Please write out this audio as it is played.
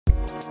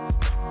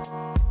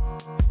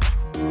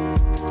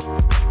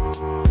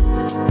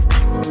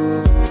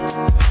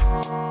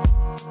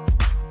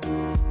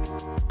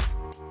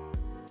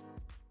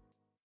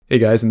Hey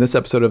guys, in this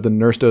episode of the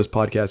Nurse Dose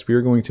podcast, we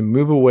are going to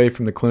move away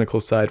from the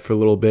clinical side for a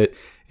little bit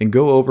and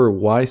go over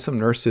why some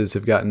nurses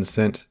have gotten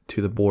sent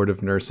to the Board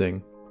of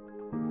Nursing.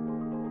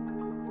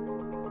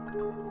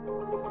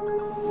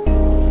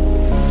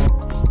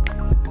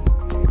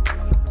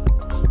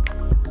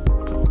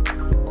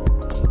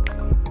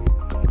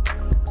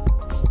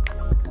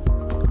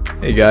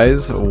 Hey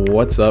guys,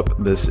 what's up?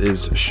 This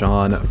is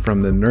Sean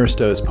from the Nurse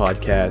Dose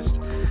podcast.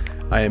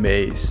 I am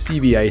a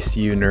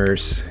CVICU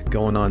nurse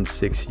going on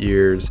 6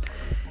 years,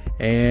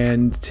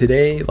 and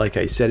today, like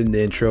I said in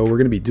the intro, we're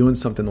going to be doing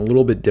something a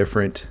little bit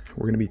different.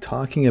 We're going to be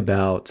talking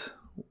about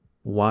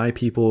why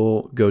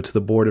people go to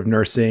the Board of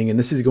Nursing, and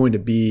this is going to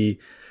be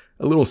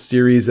a little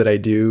series that I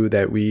do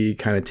that we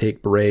kind of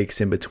take breaks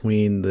in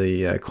between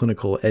the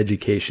clinical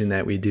education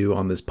that we do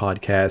on this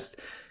podcast,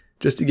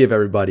 just to give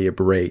everybody a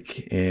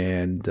break.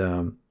 And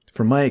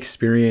from my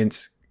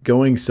experience,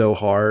 going so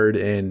hard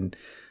and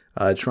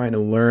trying to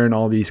learn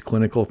all these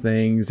clinical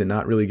things and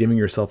not really giving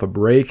yourself a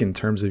break in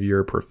terms of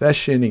your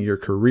profession and your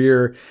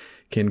career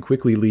can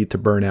quickly lead to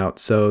burnout.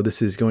 So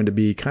this is going to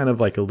be kind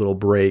of like a little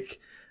break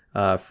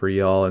for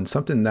y'all, and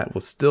something that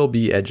will still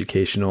be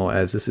educational,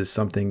 as this is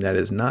something that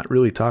is not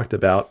really talked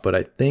about, but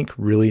I think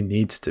really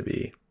needs to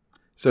be.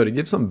 So to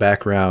give some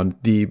background,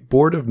 the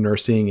Board of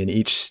Nursing in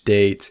each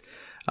state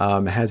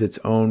has its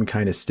own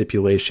kind of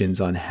stipulations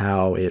on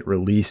how it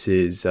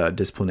releases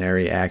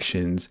disciplinary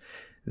actions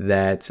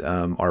that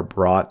are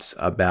brought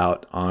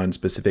about on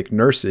specific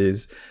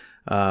nurses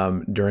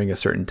during a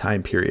certain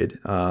time period.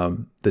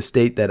 The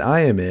state that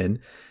I am in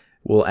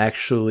will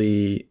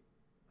actually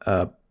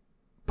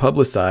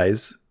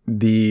publicize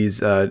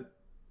these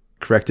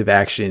corrective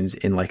actions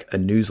in like a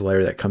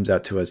newsletter that comes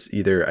out to us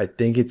either, I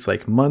think it's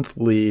like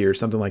monthly or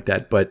something like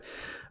that, but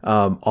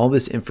all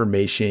this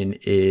information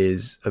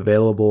is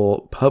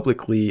available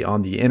publicly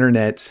on the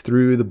internet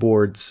through the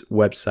board's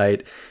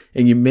website,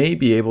 and you may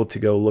be able to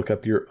go look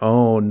up your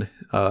own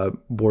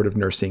Board of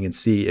Nursing and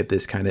see if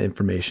this kind of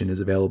information is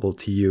available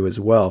to you as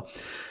well.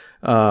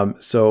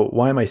 So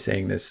why am I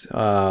saying this?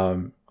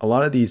 A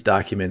lot of these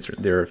documents,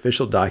 they're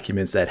official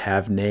documents that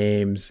have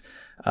names.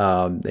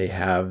 They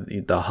have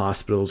the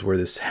hospitals where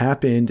this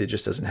happened. It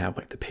just doesn't have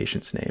like the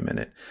patient's name in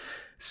it.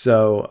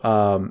 So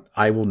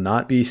I will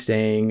not be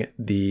saying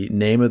the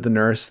name of the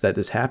nurse that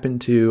this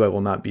happened to. I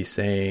will not be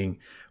saying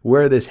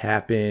where this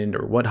happened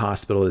or what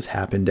hospital this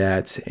happened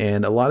at.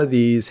 And a lot of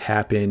these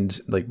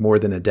happened like more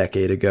than a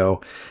decade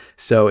ago.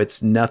 So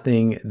it's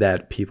nothing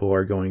that people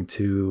are going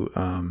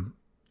to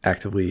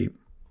actively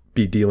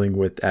be dealing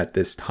with at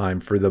this time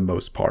for the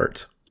most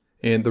part.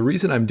 And the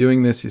reason I'm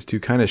doing this is to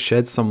kind of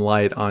shed some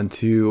light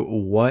onto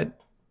what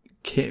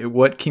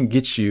can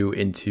get you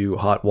into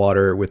hot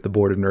water with the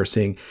Board of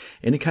Nursing,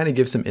 and to kind of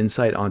give some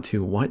insight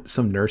onto what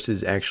some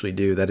nurses actually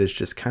do that is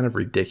just kind of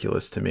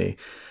ridiculous to me.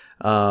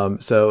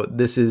 So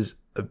this is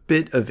a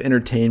bit of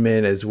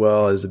entertainment as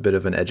well as a bit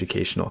of an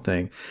educational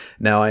thing.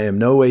 Now, I am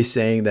no way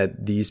saying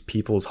that these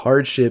people's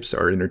hardships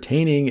are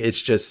entertaining.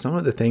 It's just some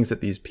of the things that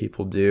these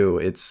people do.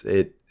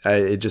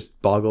 It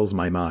just boggles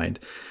my mind.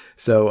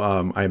 So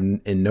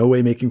I'm in no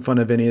way making fun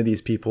of any of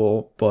these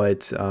people,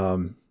 but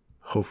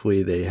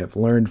hopefully they have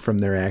learned from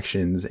their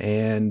actions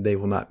and they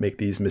will not make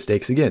these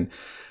mistakes again.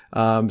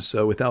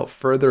 So without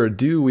further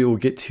ado, we will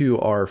get to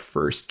our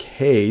first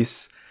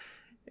case.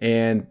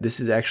 And this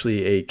is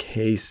actually a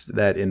case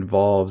that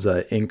involves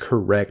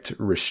incorrect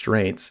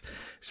restraints.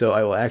 So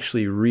I will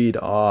actually read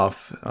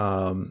off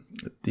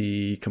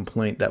the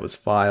complaint that was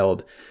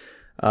filed.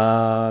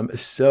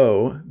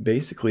 So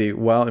basically,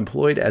 while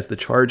employed as the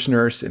charge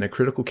nurse in a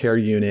critical care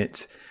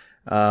unit,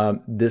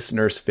 this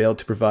nurse failed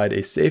to provide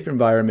a safe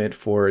environment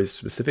for a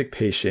specific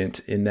patient,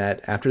 in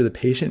that after the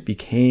patient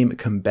became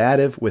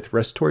combative with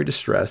respiratory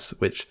distress,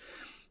 which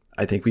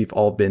I think we've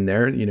all been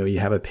there. You know, you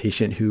have a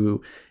patient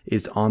who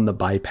is on the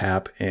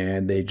BiPAP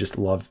and they just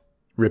love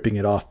ripping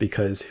it off,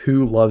 because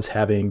who loves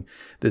having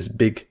this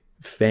big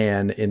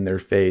fan in their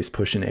face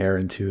pushing air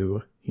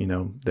into,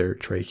 their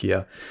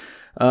trachea?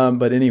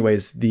 But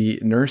anyways, the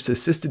nurse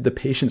assisted the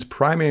patient's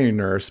primary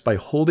nurse by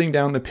holding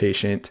down the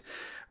patient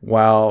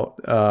while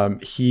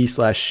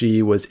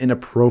he/she was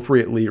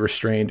inappropriately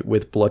restrained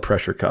with blood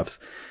pressure cuffs.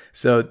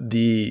 So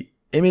the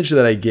image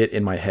that I get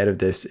in my head of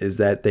this is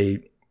that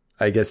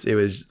I guess it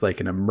was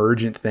like an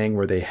emergent thing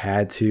where they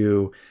had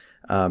to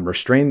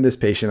restrain this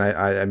patient.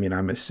 I mean,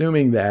 I'm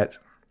assuming that.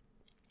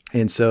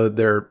 And so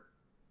their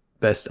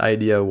best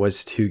idea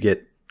was to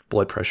get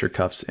blood pressure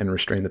cuffs and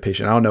restrain the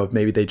patient. I don't know if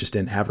maybe they just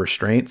didn't have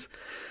restraints,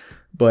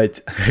 but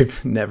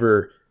I've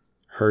never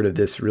heard of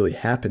this really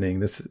happening.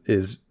 This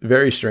is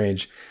very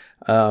strange.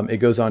 It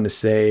goes on to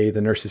say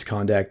the nurse's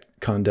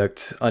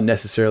conduct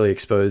unnecessarily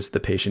exposed the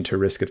patient to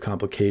risk of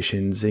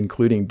complications,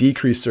 including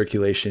decreased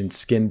circulation,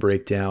 skin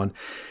breakdown,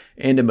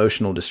 and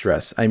emotional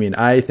distress. I mean,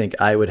 I think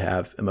I would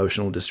have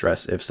emotional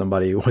distress if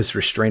somebody was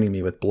restraining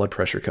me with blood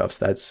pressure cuffs.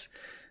 That's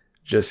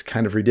just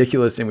kind of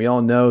ridiculous. And we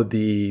all know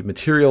the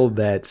material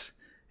that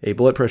a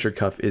blood pressure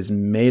cuff is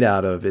made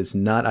out of is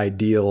not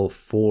ideal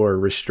for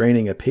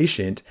restraining a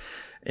patient.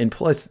 And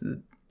plus,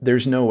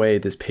 there's no way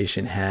this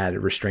patient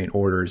had restraint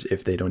orders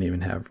if they don't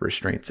even have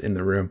restraints in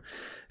the room.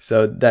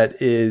 So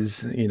that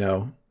is,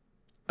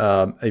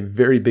 a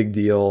very big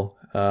deal.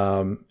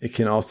 It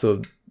can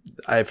also,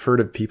 I've heard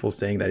of people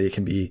saying that it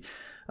can be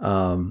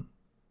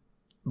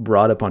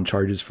brought up on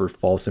charges for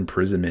false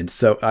imprisonment.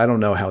 So I don't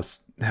know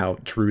how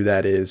true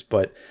that is,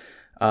 but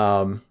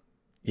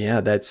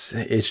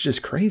it's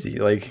just crazy.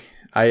 Like,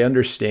 I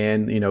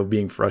understand,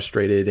 being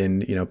frustrated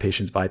and,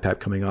 patients BiPAP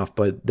coming off,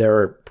 but there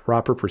are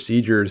proper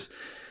procedures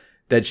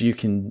that you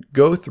can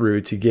go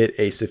through to get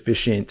a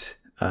sufficient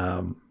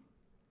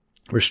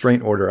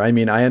restraint order. I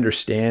mean, I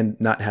understand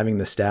not having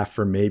the staff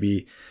for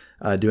maybe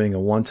doing a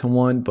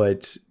one-to-one,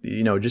 but,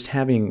 just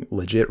having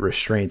legit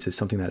restraints is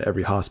something that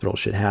every hospital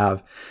should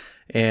have.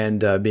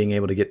 And being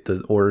able to get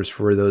the orders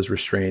for those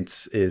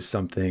restraints is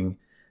something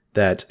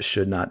that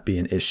should not be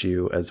an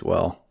issue as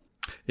well.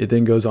 It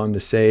then goes on to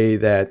say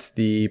that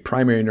the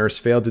primary nurse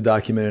failed to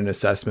document an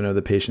assessment of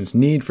the patient's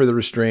need for the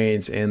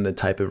restraints and the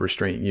type of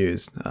restraint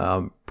used,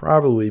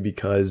 probably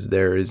because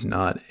there is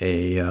not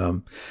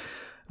a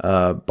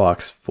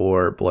box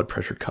for blood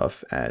pressure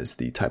cuff as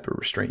the type of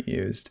restraint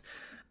used.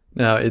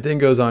 Now, it then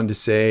goes on to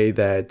say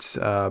that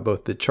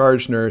both the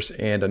charge nurse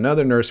and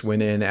another nurse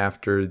went in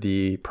after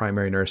the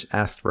primary nurse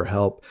asked for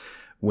help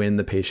when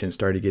the patient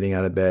started getting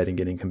out of bed and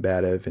getting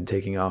combative and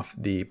taking off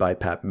the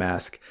BiPAP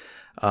mask.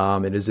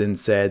 It is then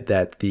said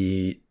that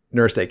the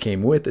nurse that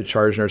came with the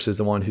charge nurse is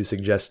the one who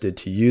suggested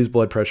to use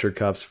blood pressure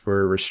cuffs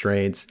for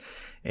restraints,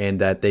 and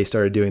that they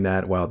started doing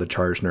that while the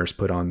charge nurse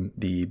put on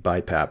the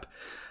BiPAP.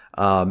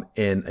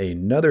 In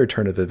another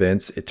turn of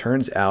events, it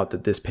turns out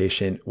that this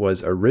patient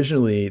was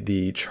originally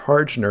the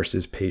charge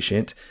nurse's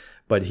patient,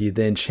 but he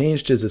then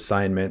changed his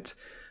assignment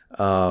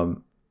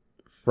from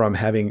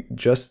having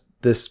just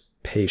this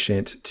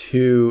patient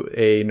to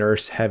a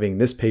nurse having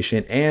this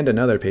patient and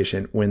another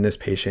patient when this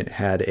patient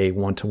had a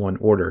one-to-one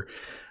order.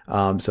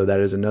 So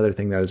that is another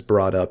thing that is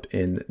brought up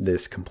in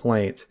this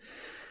complaint.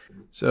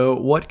 So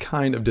what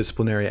kind of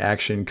disciplinary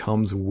action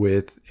comes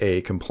with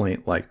a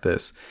complaint like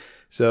this?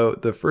 So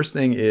the first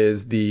thing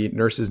is the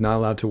nurse is not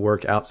allowed to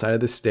work outside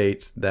of the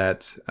states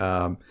that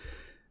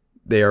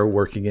they are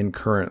working in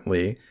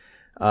currently.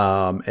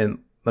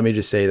 And let me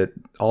just say that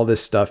all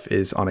this stuff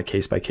is on a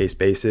case-by-case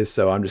basis.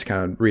 So I'm just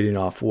kind of reading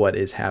off what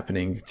is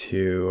happening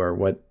or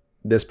what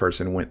this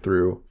person went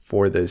through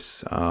for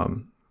this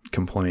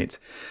complaint.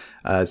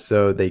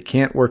 So they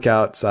can't work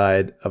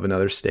outside of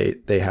another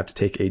state. They have to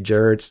take a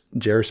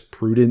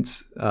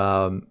jurisprudence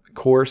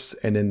course,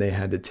 and then they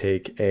had to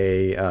take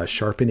a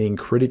sharpening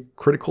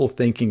critical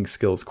thinking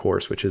skills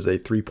course, which is a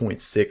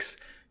 3.6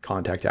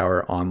 contact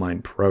hour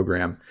online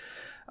program.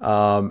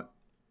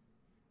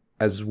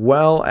 As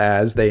well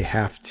as they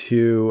have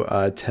to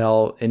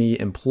tell any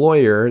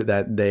employer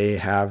that they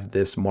have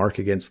this mark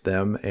against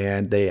them,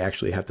 and they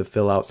actually have to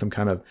fill out some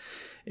kind of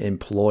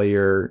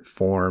employer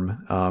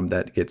form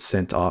that gets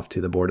sent off to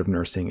the Board of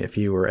Nursing if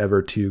you were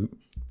ever to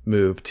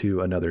move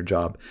to another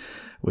job,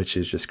 which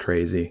is just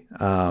crazy,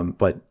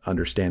 but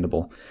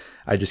understandable.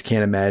 I just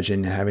can't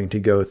imagine having to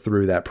go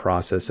through that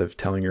process of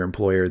telling your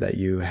employer that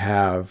you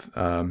have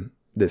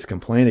this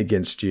complaint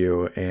against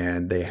you,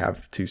 and they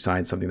have to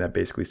sign something that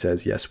basically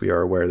says, yes, we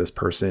are aware this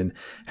person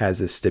has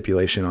this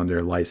stipulation on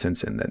their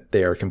license and that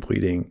they are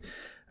completing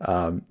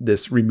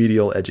this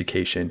remedial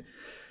education.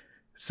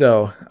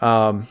 So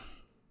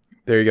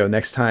there you go.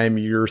 Next time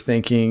you're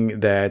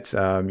thinking that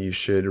you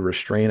should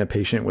restrain a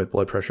patient with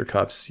blood pressure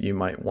cuffs, you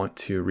might want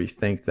to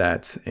rethink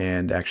that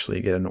and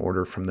actually get an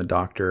order from the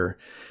doctor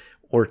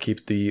or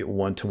keep the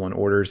one-to-one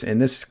orders.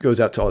 And this goes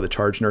out to all the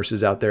charge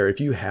nurses out there.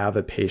 If you have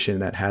a patient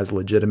that has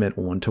legitimate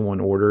one-to-one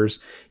orders,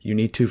 you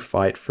need to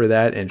fight for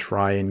that and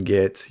try and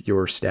get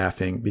your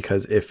staffing,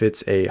 because if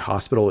it's a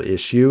hospital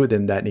issue,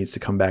 then that needs to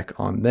come back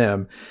on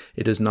them.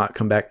 It does not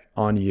come back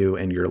on you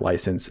and your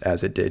license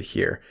as it did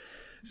here.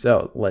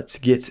 So let's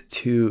get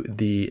to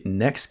the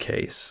next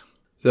case.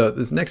 So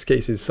this next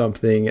case is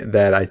something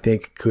that I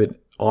think could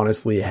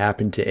honestly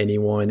happen to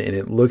anyone, and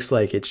it looks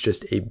like it's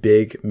just a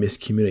big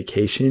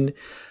miscommunication,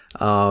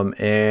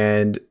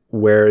 and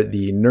where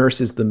the nurse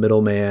is the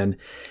middleman,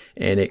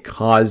 and it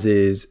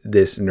causes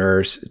this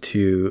nurse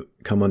to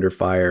come under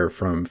fire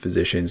from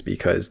physicians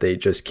because they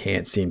just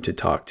can't seem to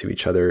talk to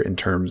each other in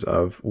terms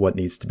of what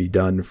needs to be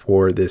done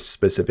for this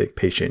specific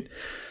patient.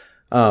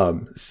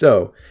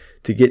 So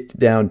to get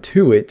down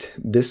to it,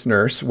 this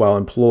nurse, while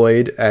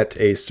employed at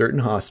a certain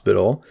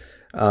hospital,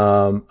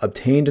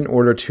 obtained an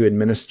order to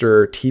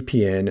administer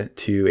TPN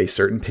to a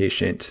certain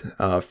patient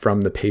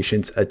from the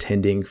patient's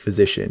attending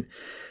physician,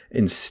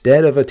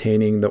 instead of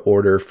obtaining the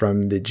order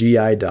from the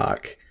GI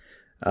doc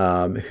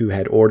who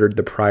had ordered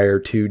the prior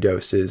 2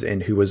 doses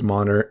and who was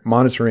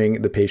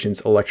monitoring the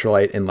patient's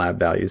electrolyte and lab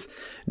values.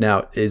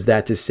 Now, is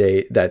that to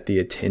say that the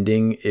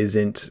attending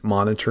isn't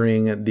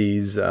monitoring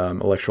these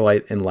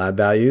electrolyte and lab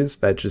values?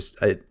 That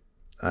just I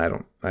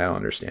don't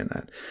understand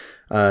that.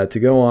 To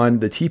go on,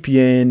 the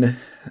TPN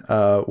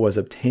was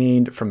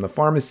obtained from the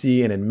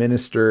pharmacy and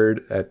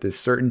administered at this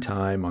certain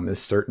time on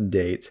this certain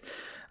date.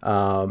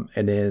 And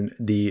then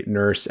the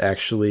nurse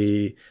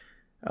actually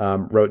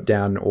wrote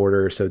down an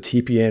order. So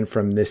TPN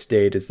from this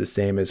date is the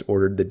same as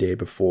ordered the day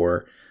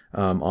before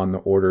on the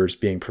orders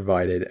being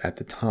provided at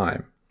the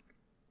time.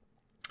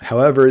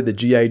 However, the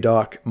GI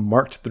doc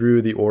marked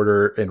through the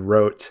order and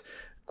wrote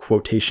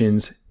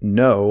quotations,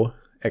 "No,"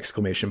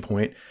 exclamation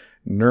point,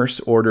 "nurse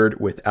ordered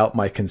without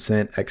my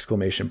consent,"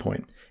 exclamation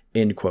point,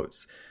 end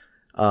quotes.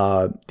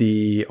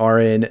 The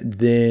RN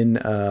then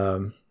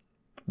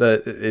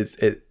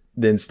it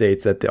then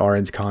states that the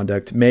RN's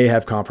conduct may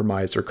have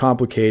compromised or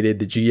complicated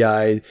the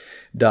GI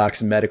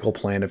doc's medical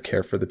plan of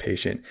care for the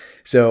patient.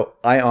 So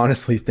I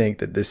honestly think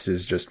that this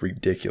is just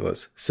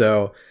ridiculous.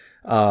 So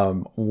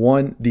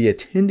the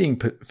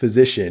attending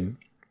physician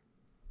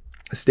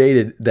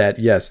stated that,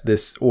 yes,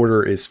 this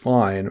order is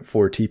fine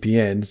for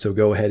TPN, so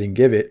go ahead and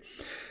give it.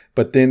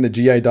 But then the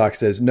GI doc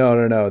says,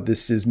 no,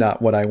 this is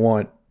not what I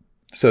want.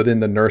 So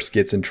then the nurse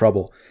gets in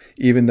trouble,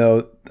 even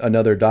though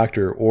another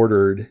doctor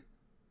ordered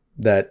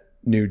that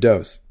new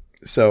dose.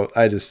 So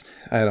I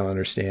don't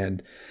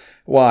understand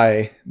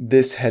why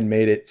this had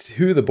made it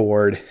to the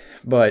board,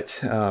 but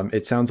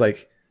it sounds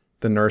like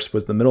the nurse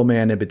was the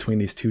middleman in between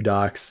these two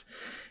docs,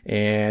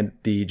 and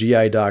the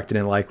GI doc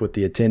didn't like what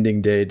the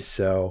attending did,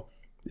 so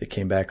it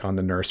came back on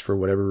the nurse for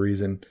whatever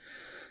reason.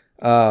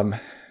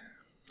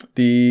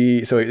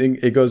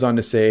 It goes on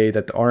to say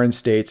that the RN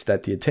states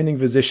that the attending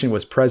physician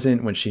was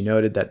present when she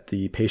noted that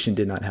the patient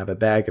did not have a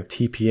bag of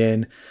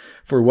TPN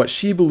for what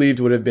she believed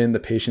would have been the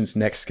patient's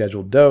next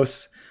scheduled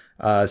dose.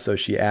 So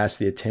she asked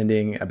the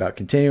attending about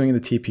continuing the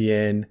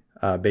TPN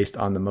based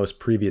on the most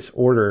previous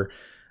order.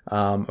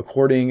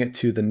 According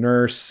to the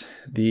nurse,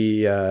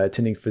 the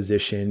attending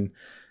physician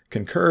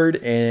concurred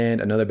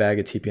and another bag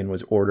of TPN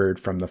was ordered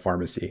from the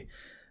pharmacy.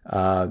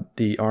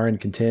 The RN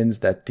contends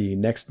that the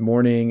next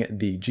morning,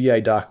 the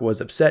GI doc was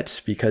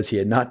upset because he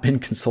had not been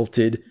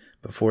consulted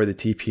before the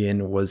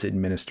TPN was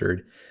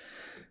administered.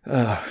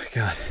 Oh,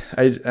 God.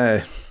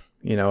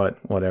 You know what?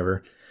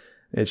 Whatever.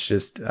 It's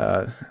just,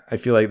 I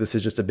feel like this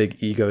is just a big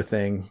ego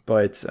thing,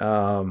 but,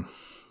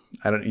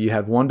 you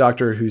have one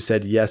doctor who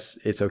said, yes,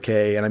 it's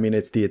okay. And I mean,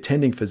 it's the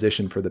attending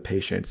physician for the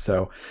patient.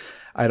 So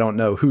I don't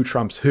know who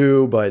trumps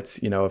who, but,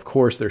 of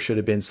course there should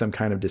have been some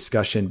kind of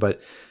discussion, but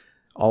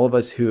all of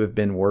us who have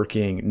been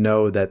working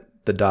know that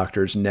the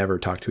doctors never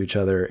talk to each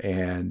other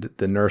and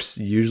the nurse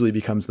usually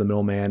becomes the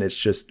middleman. It's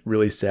just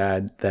really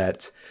sad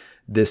that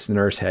this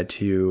nurse had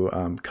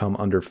to come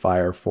under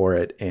fire for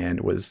it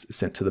and was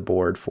sent to the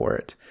board for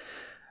it.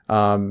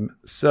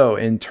 So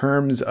in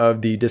terms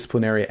of the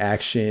disciplinary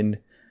action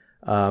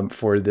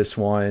for this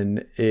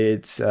one,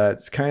 it's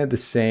kind of the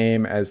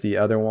same as the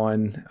other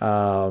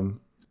one.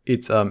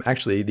 It's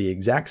actually the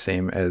exact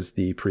same as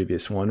the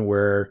previous one,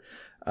 where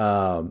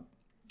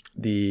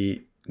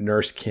the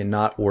nurse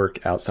cannot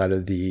work outside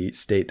of the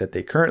state that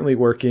they currently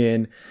work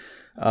in.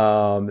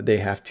 They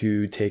have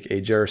to take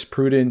a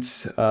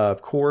jurisprudence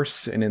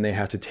course, and then they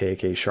have to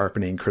take a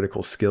sharpening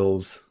critical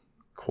skills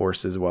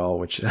course as well,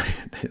 which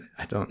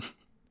I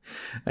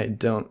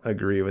don't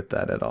agree with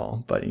that at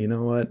all. But you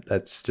know what?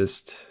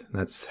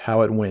 That's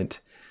how it went.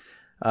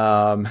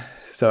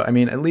 So, I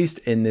mean, at least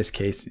in this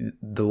case,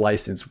 the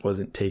license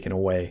wasn't taken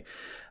away.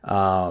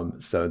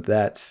 So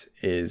that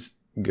is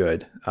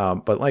good.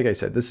 But like I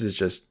said, this is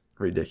just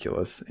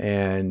ridiculous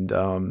and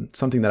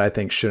something that I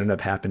think shouldn't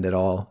have happened at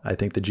all. I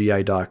think the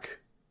GI doc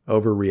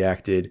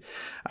overreacted.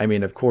 I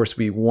mean, of course,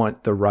 we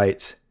want the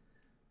right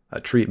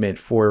treatment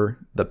for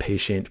the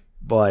patient,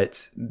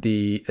 but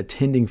the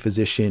attending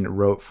physician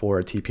wrote for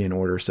a TPN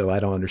order, so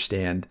I don't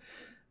understand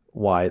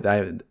why.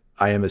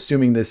 I am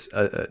assuming this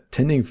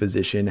attending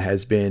physician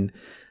has been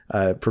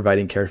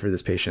providing care for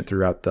this patient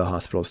throughout the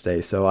hospital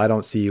stay, so I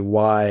don't see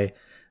why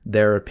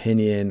their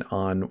opinion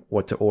on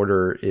what to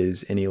order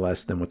is any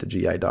less than what the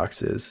GI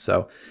docs is.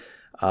 So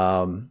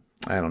I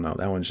don't know.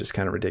 That one's just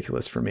kind of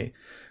ridiculous for me.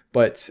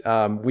 But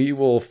we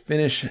will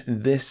finish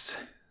this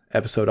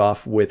episode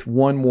off with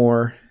one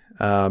more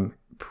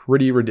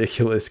pretty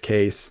ridiculous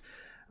case.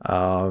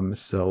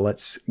 So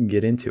let's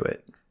get into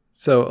it.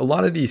 So a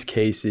lot of these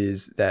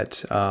cases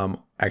that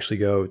actually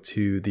go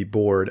to the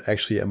board,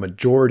 actually a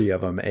majority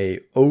of them, a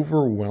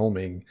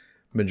overwhelming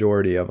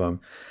majority of them,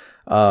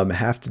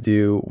 have to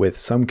do with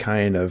some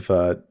kind of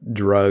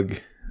drug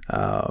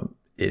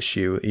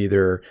issue,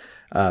 either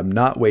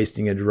not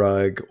wasting a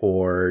drug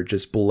or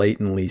just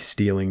blatantly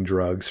stealing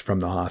drugs from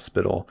the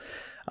hospital.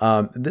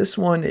 This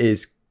one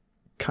is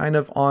kind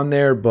of on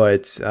there,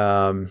 but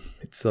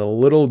it's a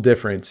little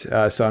different.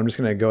 So I'm just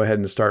going to go ahead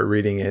and start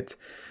reading it.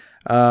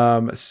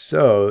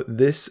 So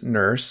this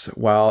nurse,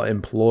 while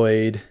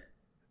employed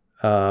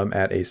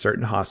at a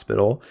certain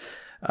hospital,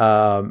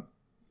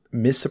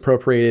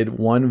 misappropriated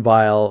 1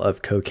 vial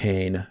of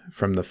cocaine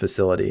from the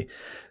facility.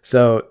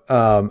 So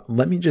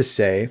let me just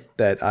say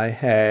that I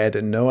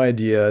had no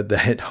idea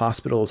that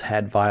hospitals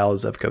had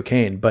vials of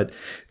cocaine, but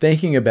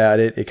thinking about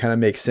it, it kind of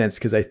makes sense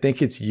because I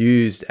think it's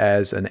used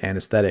as an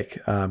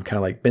anesthetic, kind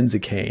of like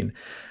benzocaine.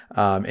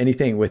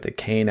 Anything with a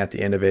cane at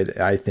the end of it,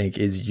 I think,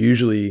 is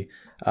usually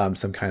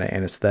some kind of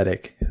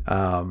anesthetic.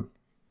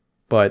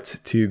 But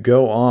to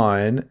go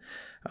on,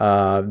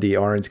 the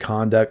RN's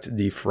conduct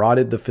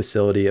defrauded the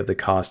facility of the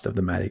cost of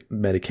the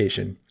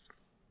medication.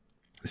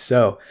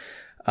 So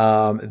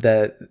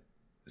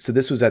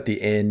this was at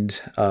the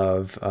end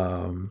of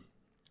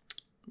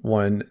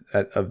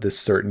of this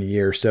certain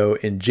year. So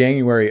in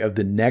January of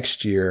the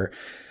next year,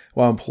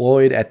 while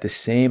employed at the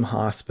same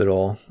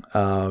hospital,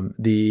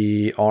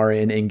 the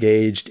RN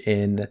engaged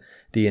in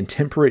the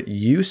intemperate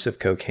use of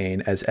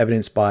cocaine as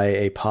evidenced by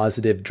a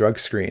positive drug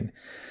screen.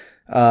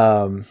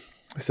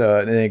 So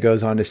and then it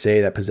goes on to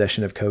say that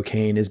possession of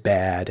cocaine is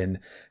bad and,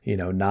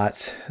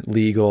 not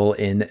legal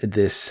in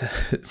this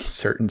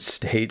certain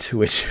state,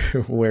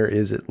 where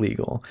is it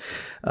legal?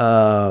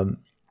 And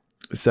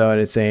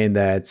it's saying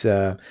that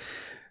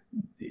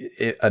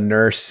a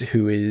nurse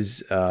who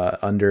is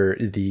under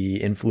the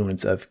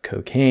influence of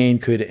cocaine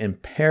could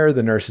impair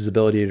the nurse's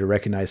ability to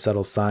recognize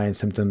subtle signs,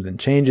 symptoms, and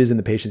changes in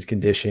the patient's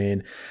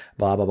condition,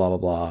 blah, blah, blah, blah,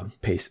 blah,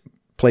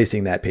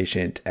 placing that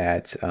patient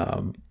at,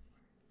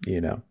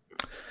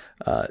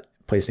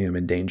 placing them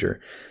in danger.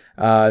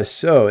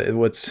 So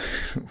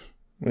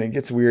when it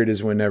gets weird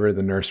is whenever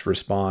the nurse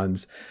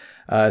responds.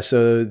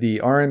 So the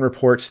RN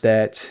reports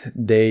that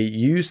they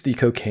used the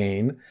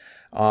cocaine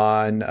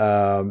on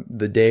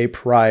the day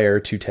prior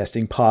to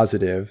testing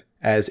positive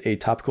as a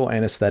topical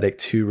anesthetic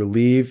to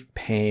relieve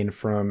pain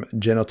from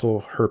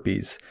genital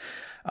herpes.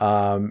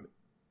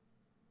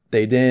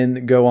 They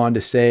then go on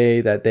to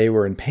say that they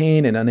were in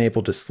pain and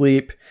unable to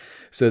sleep.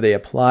 So they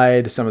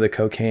applied some of the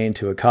cocaine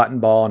to a cotton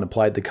ball and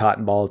applied the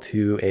cotton ball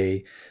to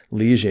a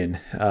lesion.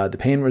 The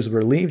pain was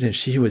relieved and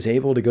she was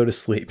able to go to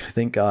sleep.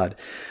 Thank God.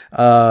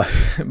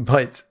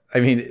 But I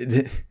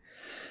mean,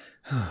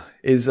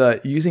 is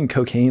using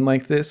cocaine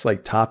like this,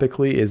 like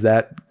topically, is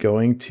that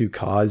going to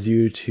cause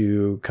you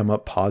to come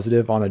up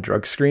positive on a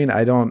drug screen?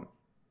 I don't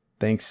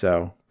think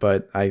so,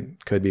 but I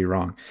could be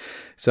wrong.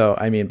 So,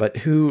 I mean, but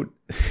who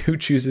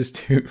chooses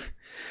to...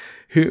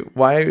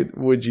 why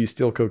would you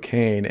steal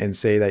cocaine and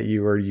say that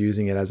you are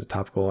using it as a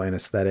topical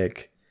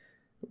anesthetic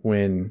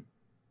when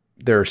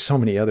there are so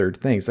many other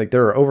things? Like,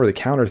 there are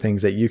over-the-counter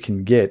things that you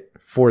can get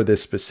for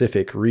this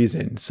specific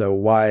reason. So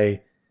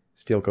why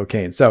steal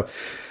cocaine? So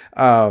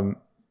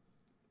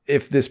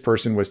if this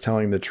person was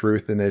telling the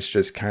truth, then it's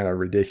just kind of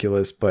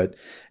ridiculous. But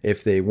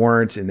if they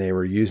weren't and they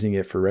were using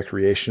it for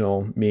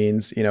recreational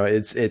means,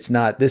 it's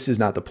not, this is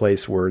not the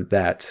place where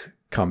that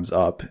comes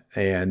up.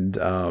 And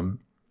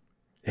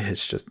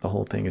it's just, the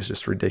whole thing is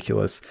just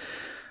ridiculous.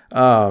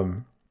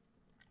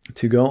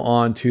 To go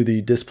on to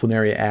the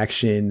disciplinary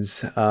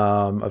actions,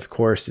 of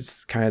course,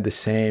 it's kind of the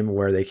same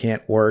where they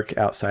can't work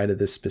outside of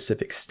this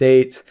specific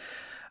state.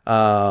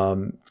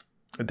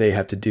 They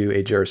have to do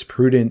a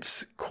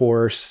jurisprudence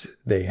course.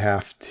 They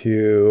have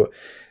to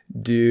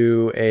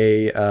do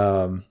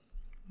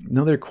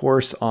another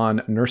course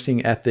on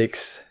nursing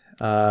ethics,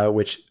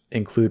 which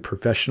include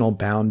professional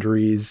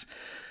boundaries.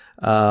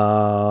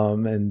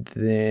 And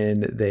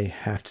then they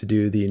have to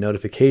do the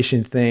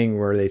notification thing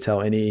where they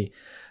tell any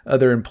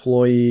other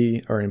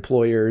employee or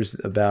employers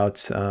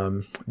about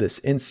this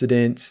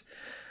incident.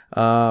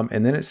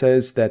 And then it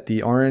says that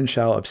the RN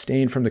shall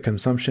abstain from the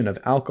consumption of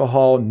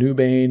alcohol,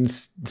 Nubain,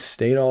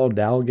 Stadol,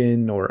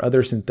 Dalgan, or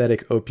other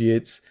synthetic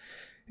opiates,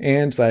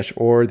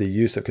 or the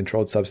use of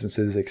controlled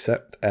substances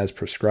except as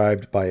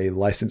prescribed by a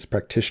licensed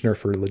practitioner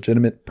for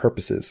legitimate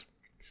purposes.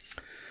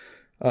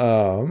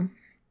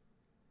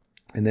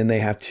 And then they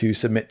have to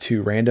submit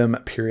to random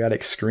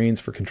periodic screens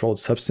for controlled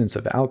substance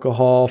of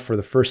alcohol. For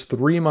the first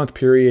 3-month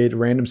period,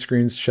 random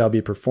screens shall be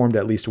performed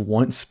at least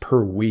once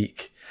per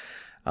week.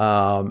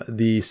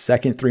 The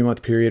second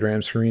 3-month period,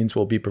 random screens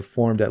will be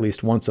performed at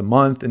least once a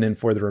month. And then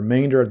for the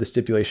remainder of the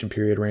stipulation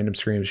period, random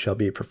screens shall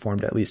be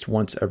performed at least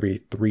once every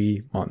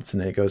 3 months.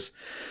 And then it goes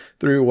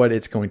through what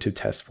it's going to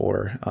test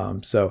for.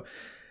 So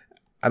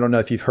I don't know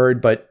if you've heard,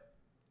 but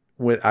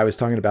when I was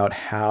talking about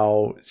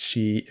how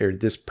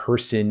this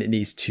person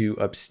needs to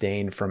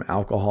abstain from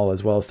alcohol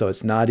as well. So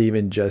it's not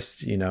even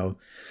just,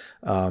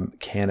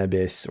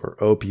 cannabis or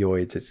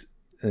opioids, it's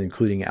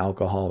including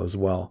alcohol as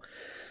well.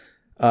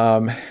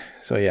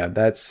 So yeah,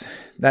 that's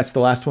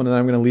the last one that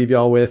I'm going to leave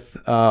y'all with.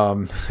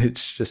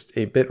 It's just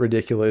a bit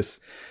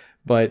ridiculous,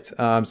 but,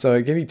 so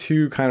I give you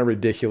 2 kind of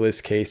ridiculous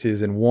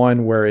cases, and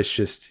one where it's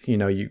just,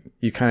 you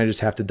kind of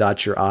just have to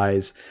dot your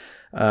I's,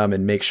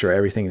 and make sure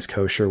everything is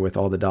kosher with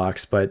all the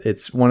docs. But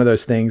it's one of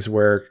those things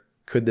where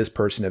could this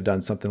person have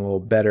done something a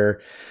little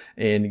better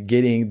in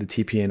getting the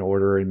TPA in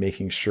order and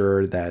making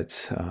sure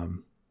that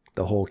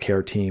the whole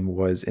care team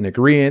was in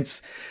agreement?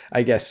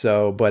 I guess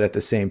so. But at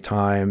the same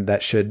time,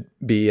 that should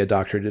be a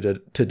doctor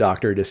to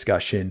doctor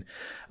discussion.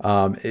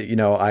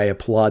 I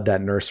applaud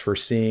that nurse for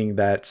seeing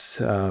that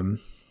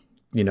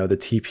the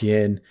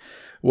TPN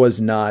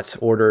was not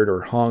ordered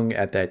or hung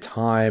at that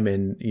time,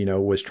 and,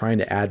 was trying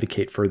to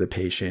advocate for the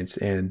patients,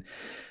 and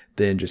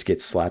then just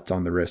get slapped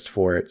on the wrist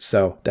for it.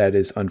 So that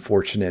is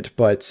unfortunate.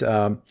 But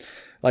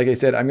like I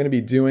said, I'm going to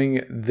be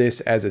doing this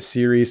as a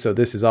series. So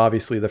this is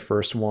obviously the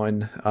first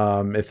one.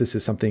 If this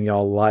is something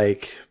y'all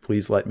like,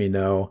 please let me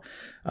know.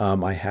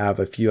 I have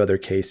a few other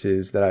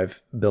cases that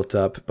I've built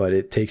up, but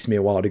it takes me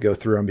a while to go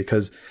through them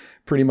because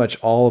pretty much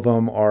all of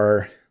them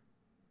are,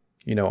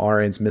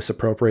 RNs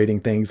misappropriating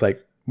things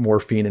like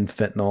morphine and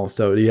fentanyl.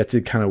 So you have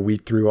to kind of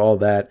weed through all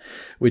that,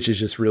 which is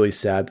just really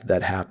sad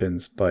that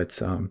happens. But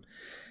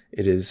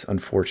it is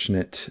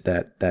unfortunate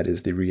that that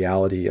is the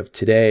reality of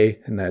today,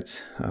 and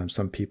that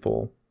some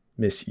people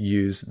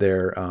misuse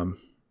their,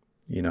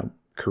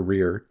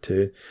 career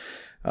to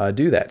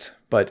do that.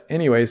 But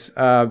anyways,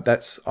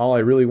 that's all I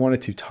really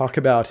wanted to talk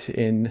about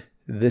in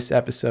this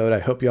episode. I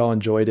hope y'all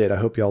enjoyed it. I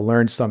hope y'all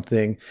learned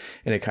something,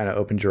 and it kind of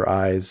opened your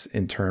eyes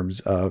in terms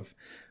of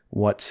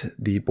what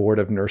the Board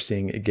of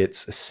Nursing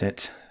gets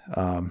sent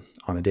on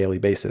a daily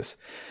basis.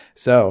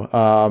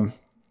 So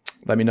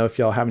let me know if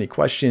y'all have any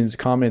questions,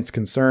 comments,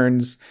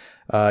 concerns.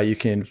 You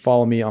can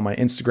follow me on my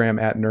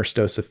Instagram at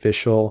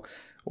NurseDoseOfficial,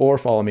 or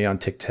follow me on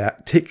TikTok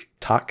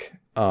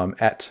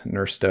at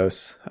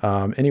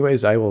NurseDose.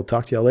 Anyways, I will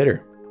talk to y'all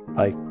later.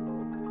 Bye.